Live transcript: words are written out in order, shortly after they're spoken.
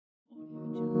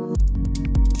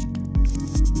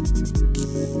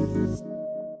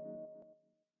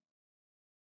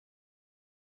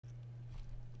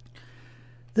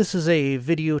This is a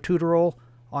video tutorial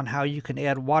on how you can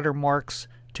add watermarks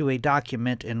to a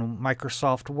document in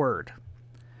Microsoft Word.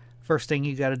 First thing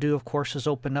you got to do, of course, is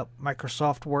open up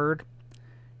Microsoft Word.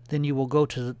 Then you will go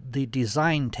to the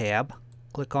Design tab,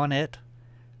 click on it,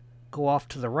 go off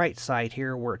to the right side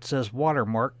here where it says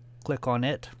Watermark, click on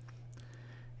it.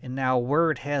 And now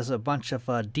Word has a bunch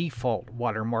of default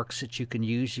watermarks that you can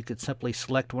use. You could simply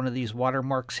select one of these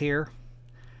watermarks here,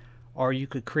 or you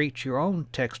could create your own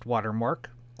text watermark.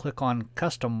 Click on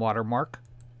Custom Watermark.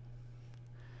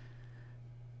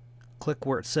 Click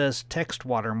where it says Text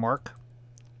Watermark.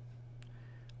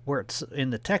 Where it's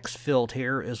in the text field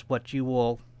here is what you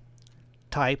will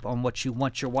type on what you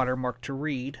want your watermark to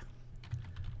read.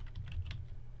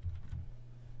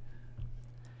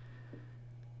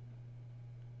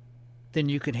 Then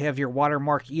you can have your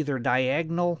watermark either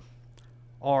diagonal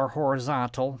or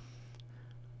horizontal.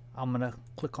 I'm going to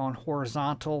click on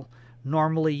horizontal.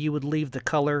 Normally you would leave the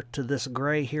color to this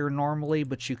gray here normally,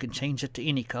 but you can change it to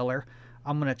any color.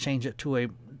 I'm going to change it to a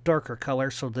darker color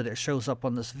so that it shows up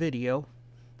on this video.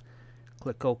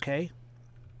 Click OK.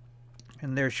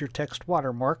 And there's your text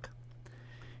watermark.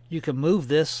 You can move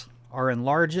this or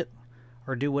enlarge it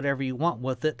or do whatever you want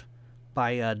with it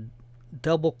by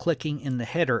double clicking in the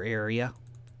header area.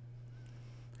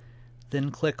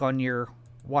 Then click on your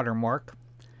watermark.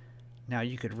 Now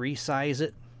you could resize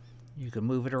it. You can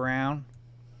move it around.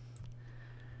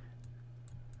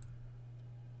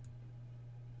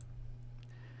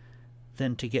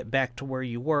 Then to get back to where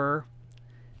you were,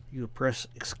 you press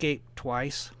Escape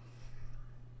twice.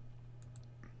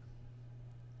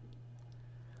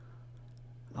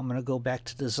 I'm going to go back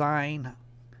to Design,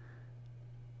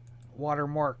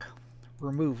 Watermark,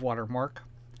 Remove Watermark.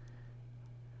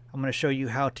 I'm going to show you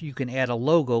how you can add a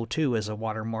logo too as a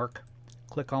watermark.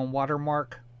 Click on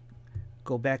Watermark.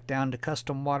 Go back down to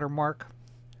Custom Watermark.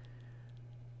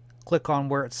 Click on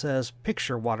where it says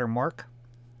Picture Watermark.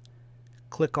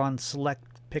 Click on Select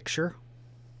Picture.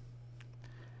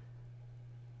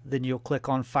 Then you'll click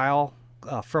on File,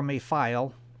 from a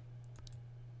file.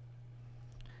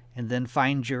 And then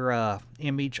find your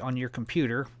image on your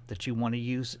computer that you want to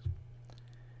use.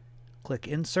 Click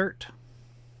Insert.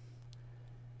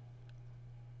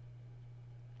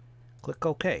 Click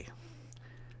OK.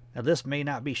 Now this may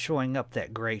not be showing up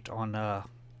that great on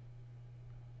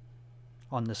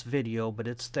this video, but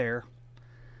it's there.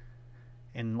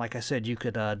 And like I said, you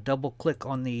could double click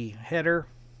on the header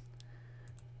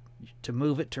to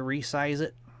move it, to resize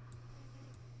it.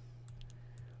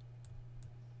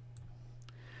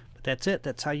 But that's it.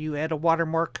 That's how you add a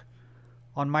watermark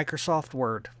on Microsoft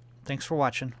Word. Thanks for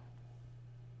watching.